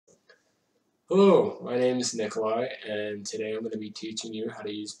Hello, my name is Nickolai, and today I'm going to be teaching you how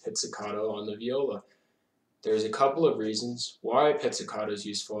to use pizzicato on the viola. There's a couple of reasons why pizzicato is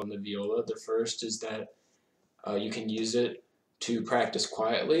useful on the viola. The first is that you can use it to practice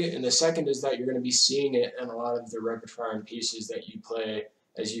quietly, and the second is that you're going to be seeing it in a lot of the repertoire and pieces that you play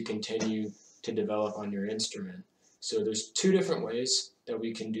as you continue to develop on your instrument. So there's two different ways that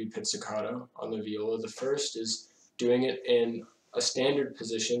we can do pizzicato on the viola. The first is doing it in a standard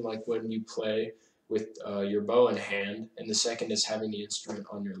position, like when you play with your bow in hand, and the second is having the instrument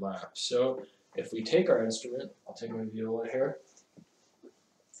on your lap. So if we take our instrument, I'll take my viola here,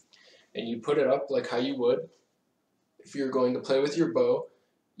 and you put it up like how you would if you're going to play with your bow.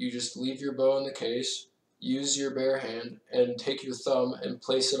 You just leave your bow in the case, use your bare hand, and take your thumb and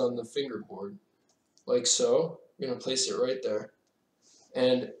place it on the fingerboard, like so. You're going to place it right there.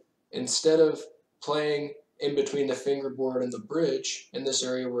 And instead of playing in between the fingerboard and the bridge, in this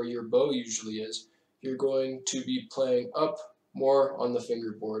area where your bow usually is, you're going to be playing up more on the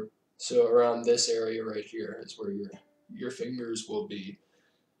fingerboard. So around this area right here is where your fingers will be.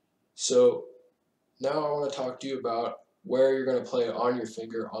 So now I want to talk to you about where you're going to play on your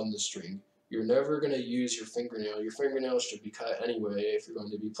finger on the string. You're never going to use your fingernail. Your fingernails should be cut anyway if you're going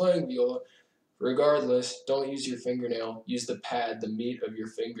to be playing viola. Regardless, don't use your fingernail. Use the pad, the meat of your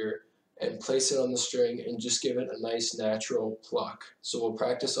finger, and place it on the string and just give it a nice natural pluck. So we'll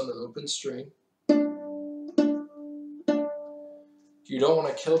practice on an open string. You don't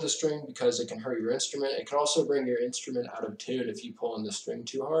want to kill the string because it can hurt your instrument. It can also bring your instrument out of tune if you pull on the string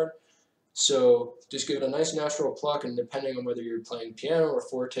too hard. So just give it a nice natural pluck, and depending on whether you're playing piano or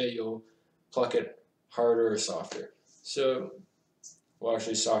forte, you'll pluck it harder or softer. So, well,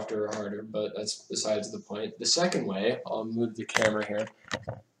 actually softer or harder, but that's besides the point. The second way, I'll move the camera here,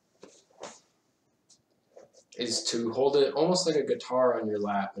 is to hold it almost like a guitar on your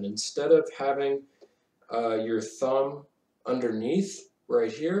lap, and instead of having your thumb underneath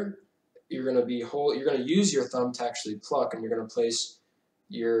right here, you're going to use your thumb to actually pluck, and you're going to place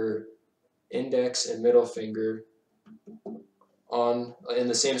your index and middle finger in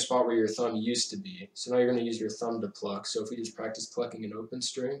the same spot where your thumb used to be. So now you're going to use your thumb to pluck. So if we just practice plucking an open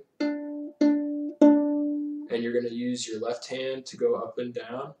string, and you're going to use your left hand to go up and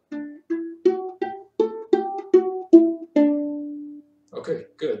down. Okay,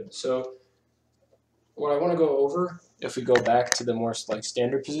 good. So what I want to go over, if we go back to the more like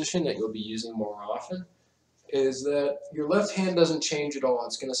standard position that you'll be using more often, is that your left hand doesn't change at all.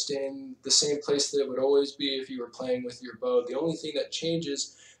 It's going to stay in the same place that it would always be if you were playing with your bow. The only thing that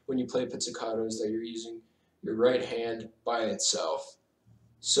changes when you play pizzicato is that you're using your right hand by itself.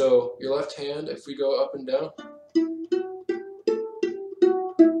 So your left hand, if we go up and down,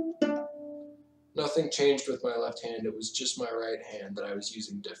 nothing changed with my left hand. It was just my right hand that I was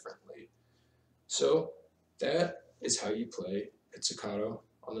using differently. So that is how you play pizzicato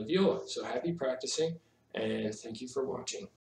on the viola. So happy practicing, and thank you for watching.